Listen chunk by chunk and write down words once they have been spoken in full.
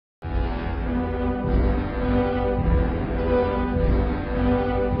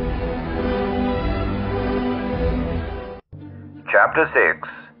Chapter 6,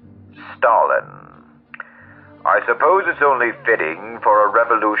 Stalin. I suppose it's only fitting for a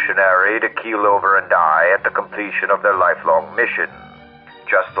revolutionary to keel over and die at the completion of their lifelong mission,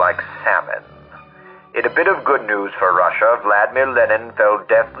 just like salmon. In a bit of good news for Russia, Vladimir Lenin fell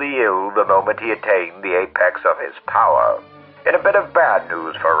deathly ill the moment he attained the apex of his power. In a bit of bad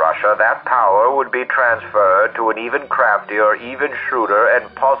news for Russia, that power would be transferred to an even craftier, even shrewder, and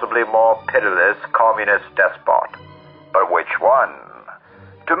possibly more pitiless communist despot. But which one?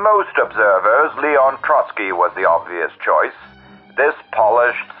 To most observers, Leon Trotsky was the obvious choice. This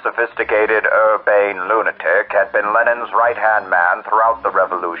polished, sophisticated, urbane lunatic had been Lenin's right-hand man throughout the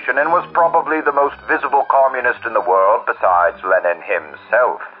revolution and was probably the most visible communist in the world besides Lenin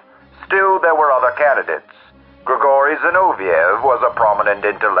himself. Still, there were other candidates. Grigory Zinoviev was a prominent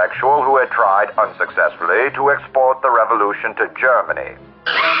intellectual who had tried unsuccessfully to export the revolution to Germany.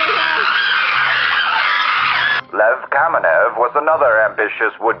 Lev Kamenev was another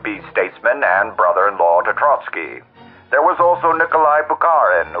ambitious would-be statesman and brother-in-law to Trotsky. There was also Nikolai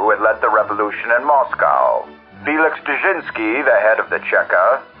Bukharin, who had led the revolution in Moscow, Felix Dzerzhinsky, the head of the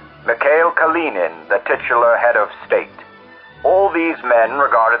Cheka, Mikhail Kalinin, the titular head of state. All these men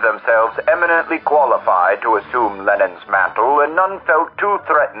regarded themselves eminently qualified to assume Lenin's mantle, and none felt too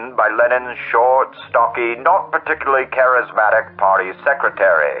threatened by Lenin's short, stocky, not particularly charismatic party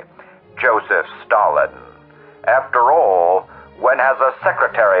secretary, Joseph Stalin. After all, when has a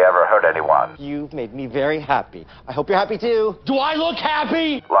secretary ever hurt anyone? You've made me very happy. I hope you're happy too. Do I look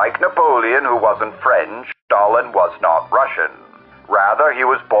happy? Like Napoleon, who wasn't French, Stalin was not Russian. Rather, he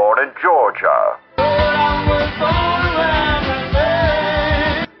was born in Georgia.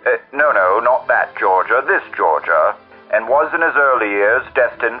 No, not that Georgia, this Georgia, and was in his early years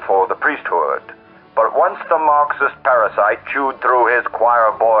destined for the priesthood. But once the Marxist parasite chewed through his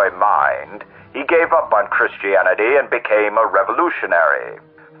choir boy mind, he gave up on Christianity and became a revolutionary,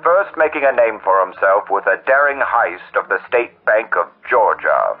 first making a name for himself with a daring heist of the State Bank of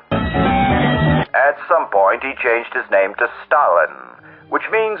Georgia. At some point, he changed his name to Stalin, which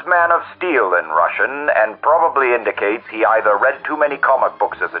means man of steel in Russian, and probably indicates he either read too many comic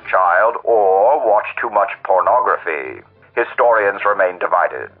books as a child or watched too much pornography. Historians remain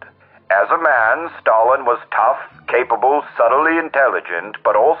divided. As a man, Stalin was tough, capable, subtly intelligent,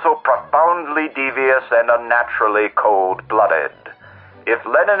 but also profoundly devious and unnaturally cold-blooded. If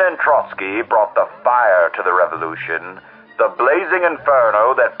Lenin and Trotsky brought the fire to the revolution, the blazing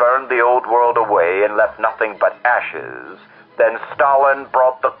inferno that burned the old world away and left nothing but ashes, then Stalin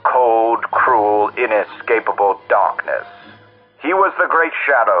brought the cold, cruel, inescapable darkness. He was the great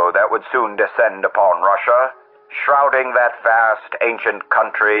shadow that would soon descend upon Russia, shrouding that vast, ancient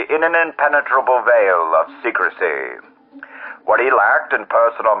country in an impenetrable veil of secrecy. What he lacked in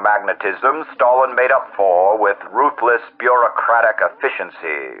personal magnetism, Stalin made up for with ruthless, bureaucratic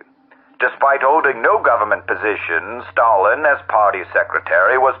efficiency. Despite holding no government position, Stalin, as party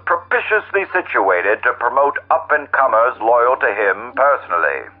secretary, was propitiously situated to promote up-and-comers loyal to him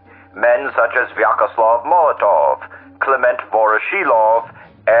personally. Men such as Vyacheslav Molotov, Clement Voroshilov,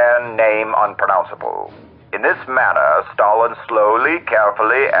 and name unpronounceable. In this manner, Stalin slowly,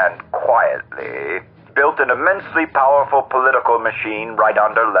 carefully, and quietly built an immensely powerful political machine right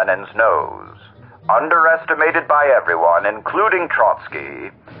under Lenin's nose. Underestimated by everyone, including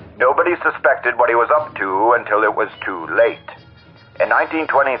Trotsky, nobody suspected what he was up to until it was too late. In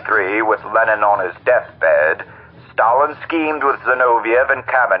 1923, with Lenin on his deathbed, Stalin schemed with Zinoviev and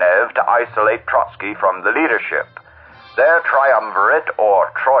Kamenev to isolate Trotsky from the leadership. Their triumvirate,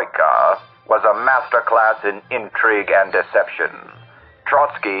 or troika, was a masterclass in intrigue and deception.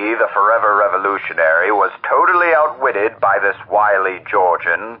 Trotsky, the forever revolutionary, was totally outwitted by this wily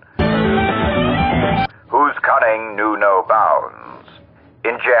Georgian, whose cunning knew no bounds.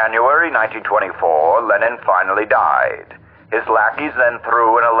 In January 1924, Lenin finally died. His lackeys then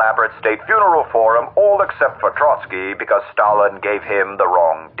threw an elaborate state funeral for him, all except for Trotsky, because Stalin gave him the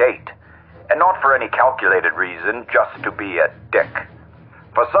wrong date. And not for any calculated reason, just to be a dick.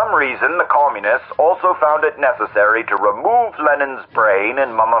 For some reason, the communists also found it necessary to remove Lenin's brain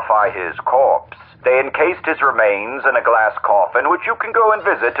and mummify his corpse. They encased his remains in a glass coffin, which you can go and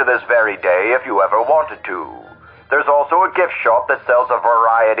visit to this very day if you ever wanted to. There's also a gift shop that sells a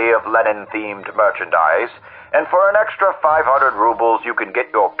variety of Lenin-themed merchandise, and for an extra 500 rubles you can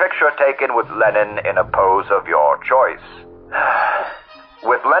get your picture taken with Lenin in a pose of your choice.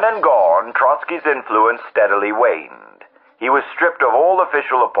 With Lenin gone, Trotsky's influence steadily waned. He was stripped of all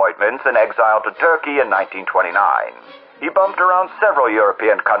official appointments and exiled to Turkey in 1929. He bumped around several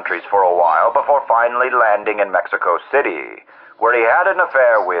European countries for a while before finally landing in Mexico City, where he had an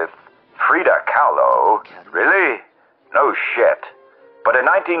affair with Frida Kahlo. Really? No shit. But in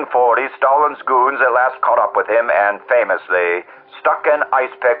 1940, Stalin's goons at last caught up with him and famously stuck an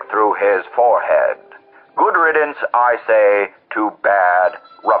ice pick through his forehead. Good riddance, I say, to bad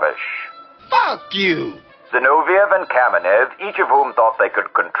rubbish. Fuck you! Zinoviev and Kamenev, each of whom thought they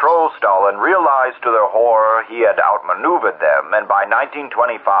could control Stalin, realized to their horror he had outmaneuvered them, and by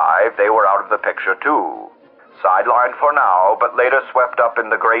 1925 they were out of the picture too. Sidelined for now, but later swept up in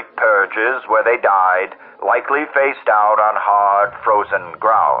the great purges where they died, likely face down on hard, frozen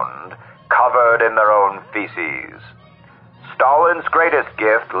ground, covered in their own feces. Stalin's greatest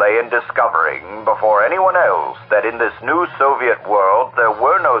gift lay in discovering, before anyone else, that in this new Soviet world there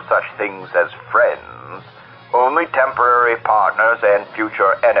were no such things as friends, only temporary partners and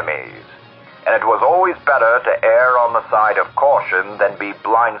future enemies. And it was always better to err on the side of caution than be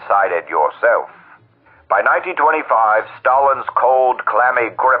blindsided yourself. By 1925, Stalin's cold,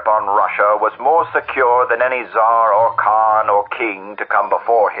 clammy grip on Russia was more secure than any czar or khan or king to come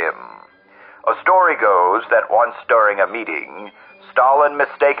before him. A story goes that once during a meeting, Stalin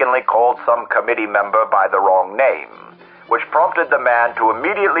mistakenly called some committee member by the wrong name, which prompted the man to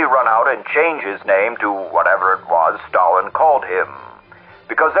immediately run out and change his name to whatever it was Stalin called him.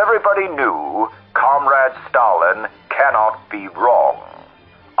 Because everybody knew Comrade Stalin cannot be wrong.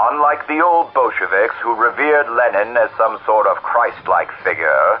 Unlike the old Bolsheviks who revered Lenin as some sort of Christ-like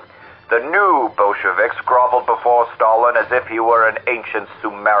figure, the new Bolsheviks groveled before Stalin as if he were an ancient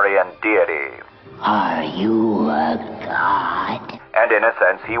Sumerian deity. Are you a god? And in a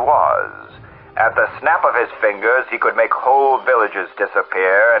sense he was. At the snap of his fingers, he could make whole villages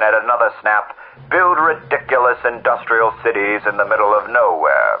disappear, and at another snap, build ridiculous industrial cities in the middle of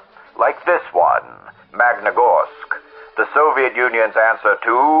nowhere. Like this one, Magnagorsk, the Soviet Union's answer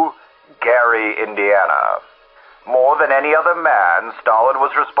to Gary, Indiana. More than any other man, Stalin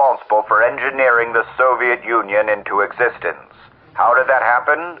was responsible for engineering the Soviet Union into existence. How did that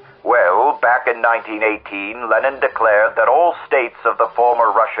happen? Well, back in 1918, Lenin declared that all states of the former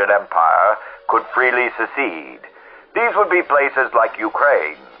Russian Empire could freely secede. These would be places like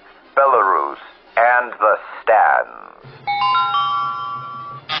Ukraine, Belarus, and the Stans.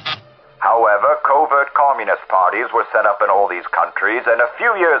 However, covert communist parties were set up in all these countries, and a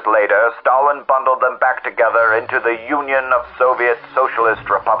few years later, Stalin bundled them back together into the Union of Soviet Socialist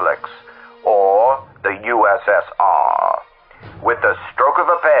Republics, or the USSR. With the stroke of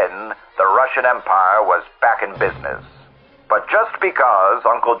a pen, the Russian Empire was back in business. But just because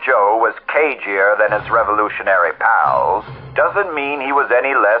Uncle Joe was cagier than his revolutionary pals, doesn't mean he was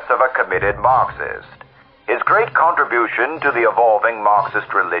any less of a committed Marxist. His great contribution to the evolving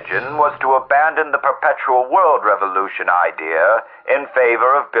Marxist religion was to abandon the perpetual world revolution idea in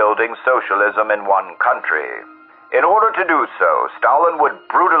favor of building socialism in one country. In order to do so, Stalin would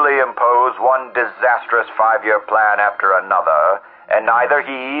brutally impose one disastrous 5-year plan after another, and neither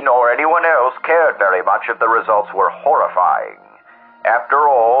he nor anyone else cared very much if the results were horrifying. After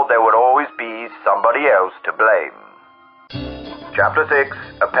all, there would always be somebody else to blame. Chapter 6,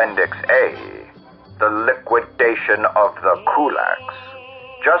 Appendix A. The liquidation of the kulaks.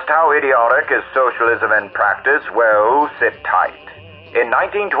 Just how idiotic is socialism in practice? Well, sit tight. In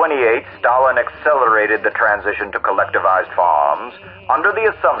 1928, Stalin accelerated the transition to collectivized farms under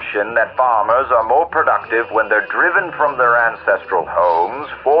the assumption that farmers are more productive when they're driven from their ancestral homes,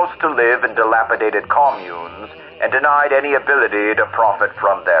 forced to live in dilapidated communes, and denied any ability to profit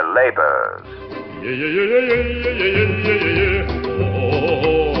from their labors.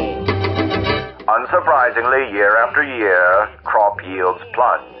 Unsurprisingly, year after year, crop yields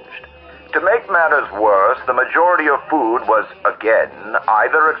plunged. To make matters worse, the majority of food was, again,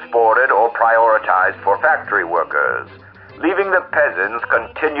 either exported or prioritized for factory workers, leaving the peasants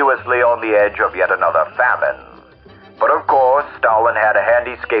continuously on the edge of yet another famine. But of course, Stalin had a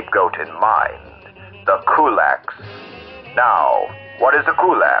handy scapegoat in mind: the kulaks. Now, what is a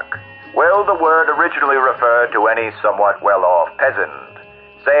kulak? Well, the word originally referred to any somewhat well-off peasant.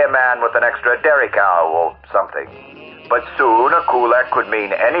 Say a man with an extra dairy cow or something. But soon a kulak could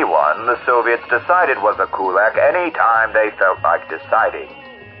mean anyone the Soviets decided was a kulak any time they felt like deciding.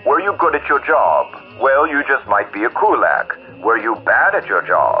 Were you good at your job? Well, you just might be a kulak. Were you bad at your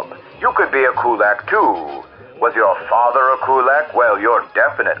job? You could be a kulak too. Was your father a kulak? Well, you're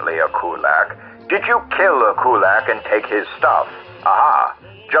definitely a kulak. Did you kill a kulak and take his stuff? Aha,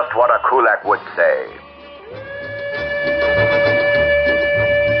 just what a kulak would say.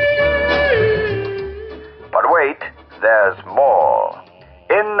 But wait, there's more.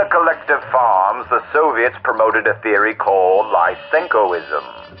 In the collective farms, the Soviets promoted a theory called Lysenkoism.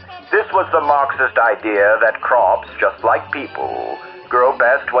 This was the Marxist idea that crops, just like people, grow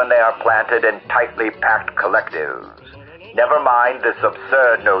best when they are planted in tightly packed collectives. Never mind this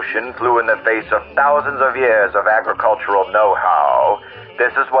absurd notion flew in the face of thousands of years of agricultural know-how.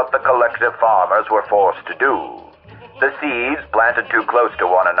 This is what the collective farmers were forced to do. The seeds, planted too close to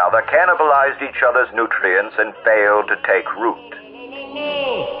one another, cannibalized each other's nutrients and failed to take root.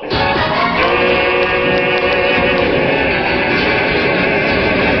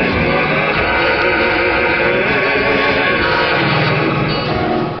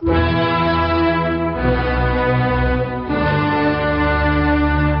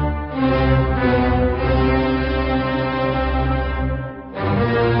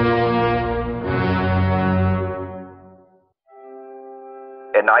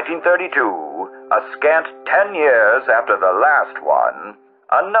 In 1932, a scant 10 years after the last one,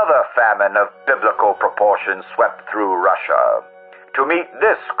 another famine of biblical proportions swept through Russia. To meet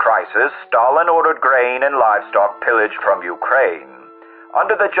this crisis, Stalin ordered grain and livestock pillaged from Ukraine,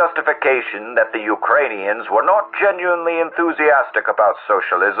 under the justification that the Ukrainians were not genuinely enthusiastic about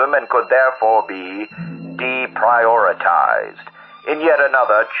socialism and could therefore be deprioritized, in yet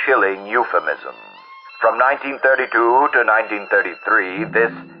another chilling euphemism. From 1932 to 1933, this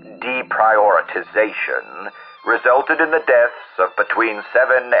deprioritization resulted in the deaths of between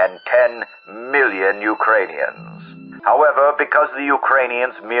 7 and 10 million Ukrainians. However, because the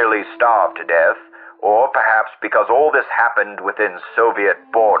Ukrainians merely starved to death, or perhaps because all this happened within Soviet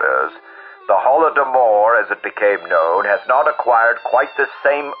borders, the Holodomor, as it became known, has not acquired quite the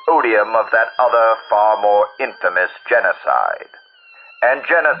same odium of that other, far more infamous genocide. And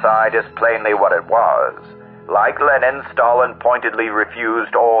genocide is plainly what it was. Like Lenin, Stalin pointedly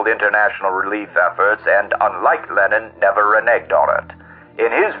refused all international relief efforts and, unlike Lenin, never reneged on it.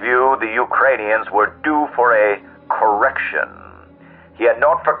 In his view, the Ukrainians were due for a correction. He had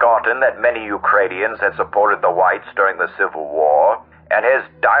not forgotten that many Ukrainians had supported the whites during the Civil War, and his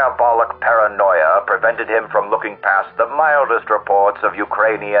diabolic paranoia prevented him from looking past the mildest reports of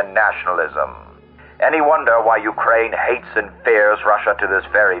Ukrainian nationalism. Any wonder why Ukraine hates and fears Russia to this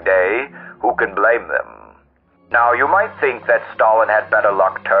very day? Who can blame them? Now, you might think that Stalin had better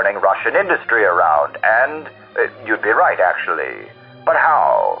luck turning Russian industry around, and you'd be right, actually. But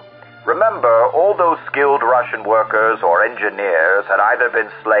how? Remember, all those skilled Russian workers or engineers had either been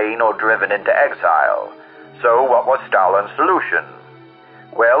slain or driven into exile. So what was Stalin's solution?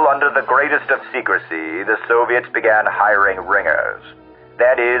 Well, under the greatest of secrecy, the Soviets began hiring ringers.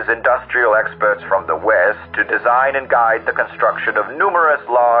 That is, industrial experts from the West to design and guide the construction of numerous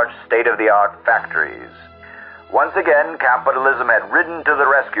large state-of-the-art factories. Once again, capitalism had ridden to the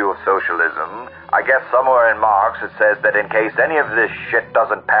rescue of socialism. I guess somewhere in Marx it says that in case any of this shit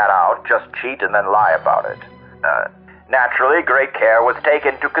doesn't pan out, just cheat and then lie about it. Naturally, great care was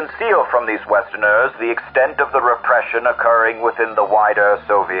taken to conceal from these Westerners the extent of the repression occurring within the wider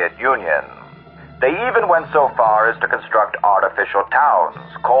Soviet Union. They even went so far as to construct artificial towns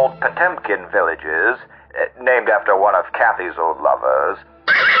called Potemkin villages, named after one of Kathy's old lovers,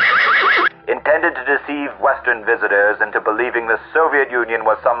 intended to deceive Western visitors into believing the Soviet Union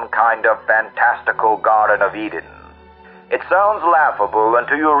was some kind of fantastical Garden of Eden. It sounds laughable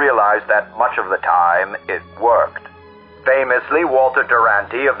until you realize that much of the time it worked. Famously, Walter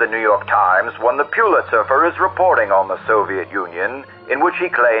Duranty of the New York Times won the Pulitzer for his reporting on the Soviet Union, in which he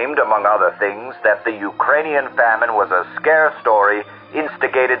claimed, among other things, that the Ukrainian famine was a scare story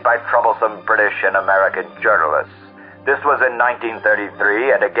instigated by troublesome British and American journalists. This was in 1933,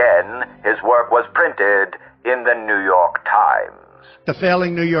 and again, his work was printed in the New York Times. The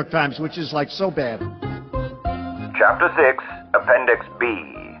failing New York Times, which is like so bad. Chapter 6, Appendix B,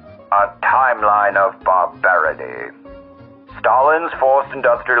 A Timeline of Barbarity. Stalin's forced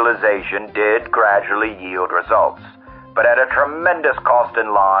industrialization did gradually yield results, but at a tremendous cost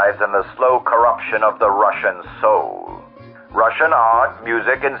in lives and the slow corruption of the Russian soul. Russian art,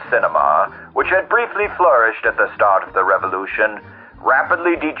 music, and cinema, which had briefly flourished at the start of the revolution,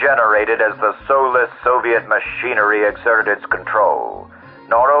 rapidly degenerated as the soulless Soviet machinery exerted its control,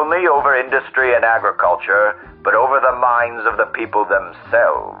 not only over industry and agriculture, but over the minds of the people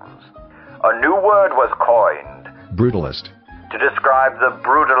themselves. A new word was coined, brutalist, to describe the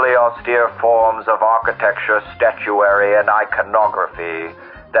brutally austere forms of architecture, statuary, and iconography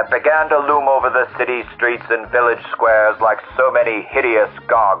that began to loom over the city streets and village squares like so many hideous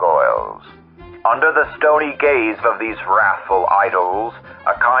gargoyles. Under the stony gaze of these wrathful idols,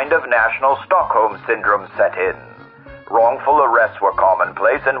 a kind of national Stockholm syndrome set in. Wrongful arrests were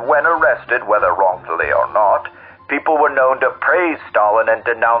commonplace, and when arrested, whether wrongfully or not, people were known to praise Stalin and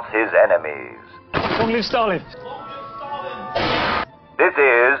denounce his enemies. Only Stalin! This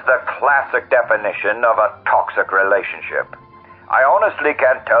is the classic definition of a toxic relationship. I honestly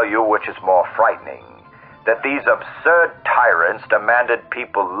can't tell you which is more frightening. that these absurd tyrants demanded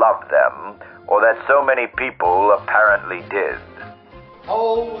people love them, or that so many people apparently did.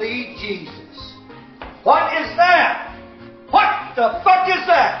 Holy Jesus. What is that? What the fuck is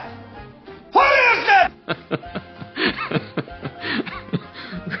that? What is that?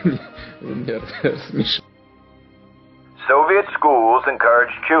 Soviet schools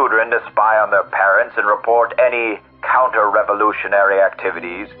encouraged children to spy on their parents and report any counter-revolutionary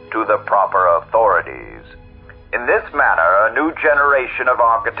activities to the proper authorities. In this manner, a new generation of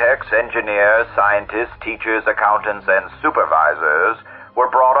architects, engineers, scientists, teachers, accountants, and supervisors were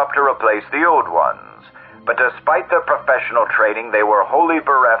brought up to replace the old ones. But despite their professional training, they were wholly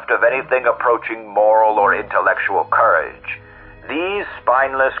bereft of anything approaching moral or intellectual courage. These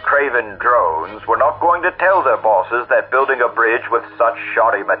spineless, craven drones were not going to tell their bosses that building a bridge with such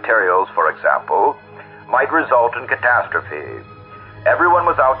shoddy materials, for example, might result in catastrophe. Everyone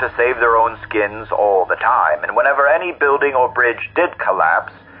was out to save their own skins all the time, and whenever any building or bridge did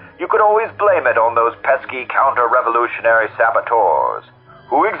collapse, you could always blame it on those pesky counter-revolutionary saboteurs,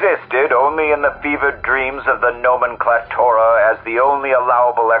 who existed only in the fevered dreams of the nomenclatura as the only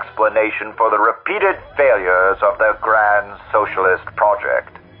allowable explanation for the repeated failures of their grand socialist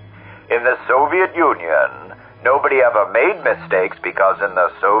project. In the Soviet Union, nobody ever made mistakes because in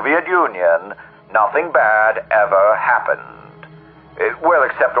the Soviet Union, nothing bad ever happened. Well,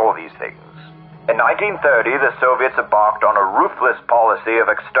 except all these things. In 1930, the Soviets embarked on a ruthless policy of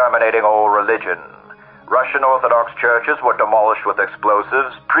exterminating all religion. Russian Orthodox churches were demolished with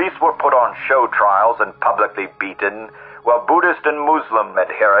explosives, priests were put on show trials and publicly beaten, while Buddhist and Muslim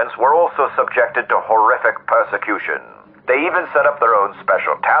adherents were also subjected to horrific persecution. They even set up their own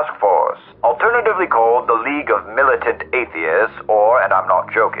special task force, alternatively called the League of Militant Atheists, or, and I'm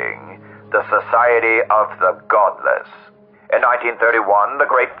not joking, the Society of the Godless. In 1931,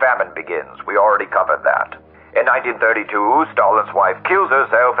 the Great Famine begins. We already covered that. In 1932, Stalin's wife kills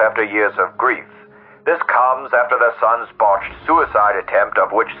herself after years of grief. This comes after their son's botched suicide attempt,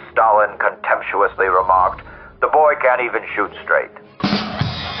 of which Stalin contemptuously remarked, "The boy can't even shoot straight."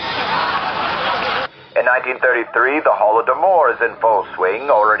 In 1933, the Holodomor is in full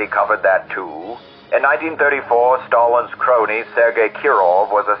swing, already covered that too. In 1934, Stalin's crony Sergei Kirov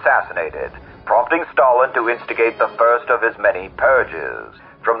was assassinated, prompting Stalin to instigate the first of his many purges.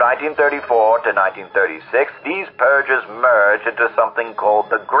 From 1934 to 1936, these purges merged into something called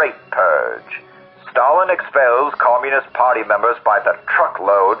the Great Purge. Stalin expels Communist Party members by the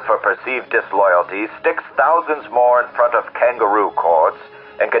truckload for perceived disloyalty, sticks thousands more in front of kangaroo courts,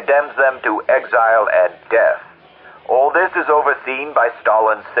 and condemns them to exile and death. All this is overseen by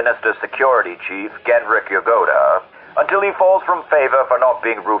Stalin's sinister security chief, Genrikh Yagoda, until he falls from favor for not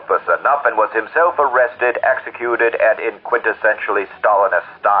being ruthless enough and was himself arrested, executed, and in quintessentially Stalinist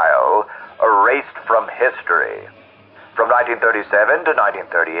style, erased from history. From 1937 to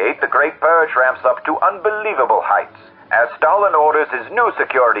 1938, the Great Purge ramps up to unbelievable heights, as Stalin orders his new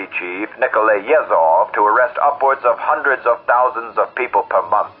security chief, Nikolai Yezhov, to arrest upwards of hundreds of thousands of people per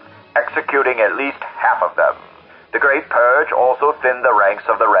month, executing at least half of them. The Great Purge also thinned the ranks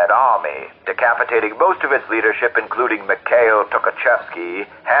of the Red Army, decapitating most of its leadership, including Mikhail Tukhachevsky,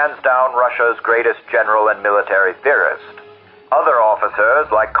 hands down Russia's greatest general and military theorist. Other officers,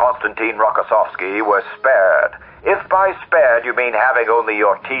 like Konstantin Rokossovsky, were spared. If by spared you mean having only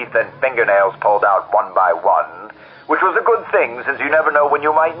your teeth and fingernails pulled out one by one, which was a good thing since you never know when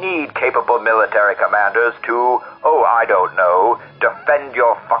you might need capable military commanders to, defend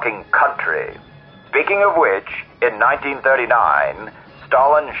your fucking country. Speaking of which, in 1939,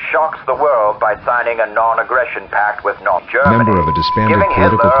 Stalin shocks the world by signing a non-aggression pact with North Germany, member of a disbanded giving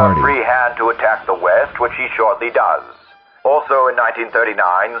political Hitler party. a free hand to attack the West, which he shortly does. Also in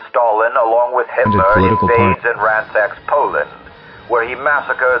 1939, Stalin, along with Hitler, invades and ransacks Poland, where he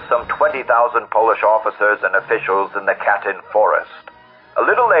massacres some 20,000 Polish officers and officials in the Katyn forest. A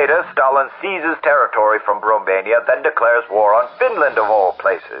little later, Stalin seizes territory from Romania, then declares war on Finland of all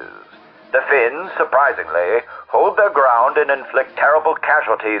places. The Finns, surprisingly, hold their ground and inflict terrible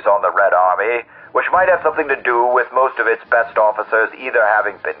casualties on the Red Army, which might have something to do with most of its best officers either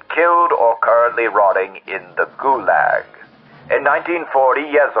having been killed or currently rotting in the Gulag. In 1940,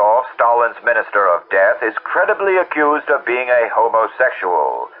 Yezhov, Stalin's Minister of Death, is credibly accused of being a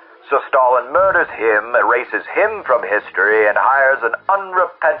homosexual. So Stalin murders him, erases him from history, and hires an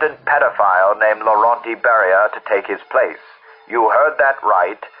unrepentant pedophile named Laurenti Beria to take his place. You heard that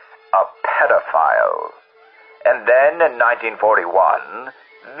right, a pedophile. And then, in 1941,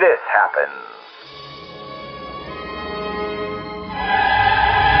 this happens.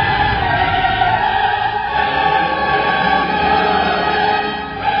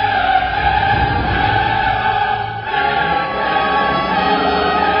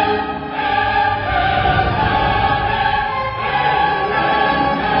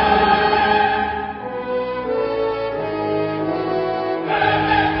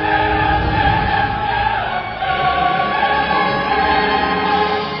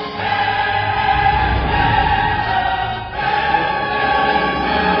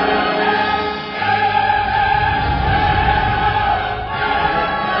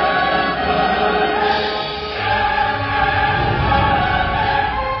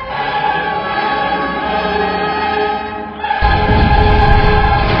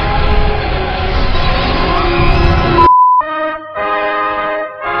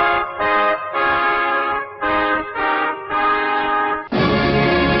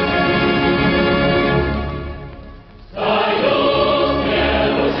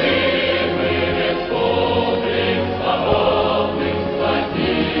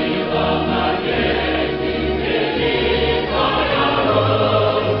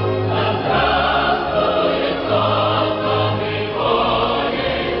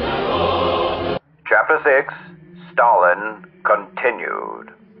 Chapter 6, Stalin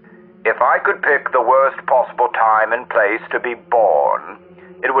Continued. If I could pick the worst possible time and place to be born,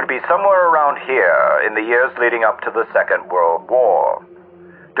 it would be somewhere around here in the years leading up to the Second World War.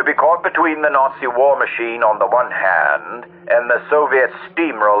 To be caught between the Nazi war machine on the one hand and the Soviet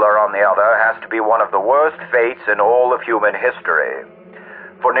steamroller on the other has to be one of the worst fates in all of human history.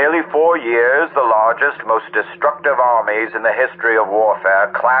 For nearly 4 years, the largest, most destructive armies in the history of warfare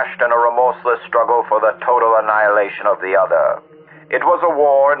clashed in a remorseless struggle for the total annihilation of the other. It was a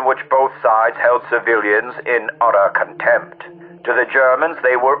war in which both sides held civilians in utter contempt. To the Germans,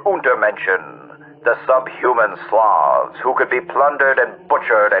 they were Untermenschen, the subhuman Slavs who could be plundered and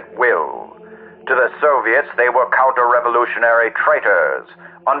butchered at will. To the Soviets, they were counter-revolutionary traitors,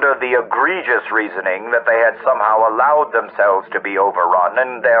 under the egregious reasoning that they had somehow allowed themselves to be overrun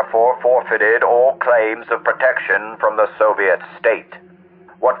and therefore forfeited all claims of protection from the Soviet state.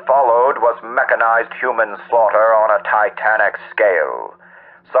 What followed was mechanized human slaughter on a titanic scale.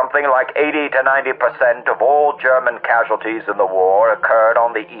 Something like 80 to 90% of all German casualties in the war occurred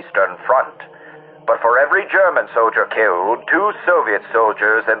on the Eastern Front. But for every German soldier killed, 2 Soviet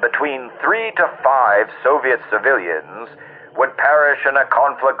soldiers and between 3 to 5 Soviet civilians would perish in a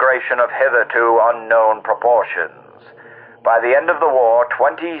conflagration of hitherto unknown proportions. By the end of the war,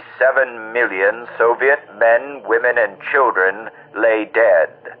 27 million Soviet men, women, and children lay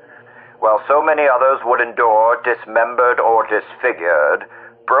dead, while so many others would endure dismembered or disfigured,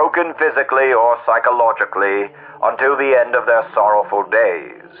 broken physically or psychologically, until the end of their sorrowful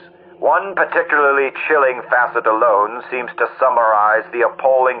days. One particularly chilling facet alone seems to summarize the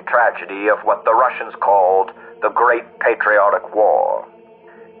appalling tragedy of what the Russians called the Great Patriotic War.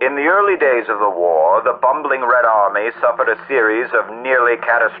 In the early days of the war, the bumbling Red Army suffered a series of nearly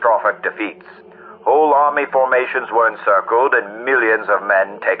catastrophic defeats. Whole army formations were encircled and millions of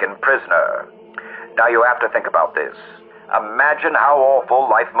men taken prisoner. Now you have to think about this. Imagine how awful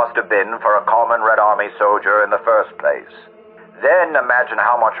life must have been for a common Red Army soldier in the first place. Then imagine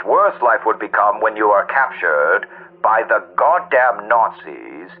how much worse life would become when you are captured by the goddamn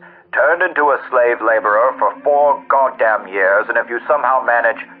Nazis, turned into a slave laborer for 4 goddamn years, and if you somehow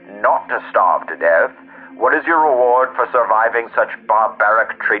manage not to starve to death, what is your reward for surviving such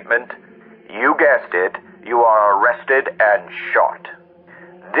barbaric treatment? You guessed it, you are arrested and shot.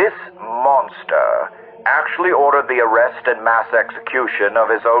 This monster actually ordered the arrest and mass execution of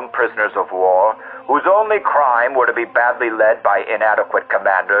his own prisoners of war, whose only crime were to be badly led by inadequate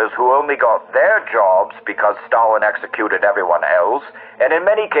commanders who only got their jobs because Stalin executed everyone else, and in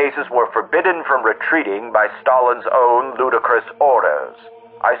many cases were forbidden from retreating by Stalin's own ludicrous orders.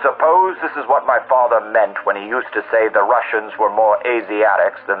 I suppose this is what my father meant when he used to say the Russians were more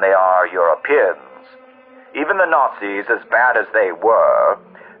Asiatics than they are Europeans. Even the Nazis, as bad as they were,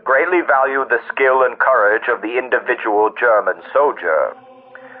 greatly valued the skill and courage of the individual German soldier.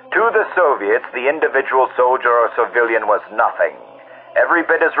 To the Soviets, the individual soldier or civilian was nothing, every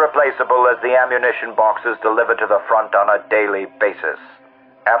bit as replaceable as the ammunition boxes delivered to the front on a daily basis.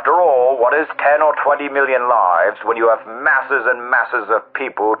 After all, what is 10 or 20 million lives when you have masses and masses of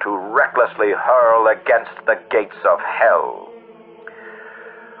people to recklessly hurl against the gates of hell?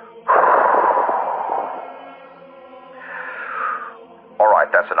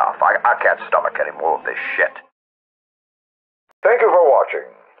 Alright, that's enough. I can't stomach any more of this shit. Thank you for watching.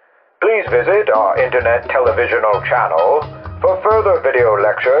 Please visit our internet televisional channel for further video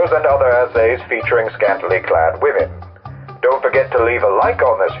lectures and other essays featuring scantily clad women. Don't forget to leave a like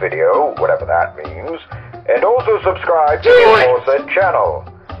on this video, whatever that means, and also subscribe to the aforesaid channel.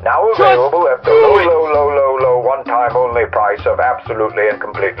 Now available at the low one-time only price of absolutely and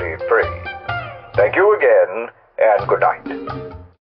completely free.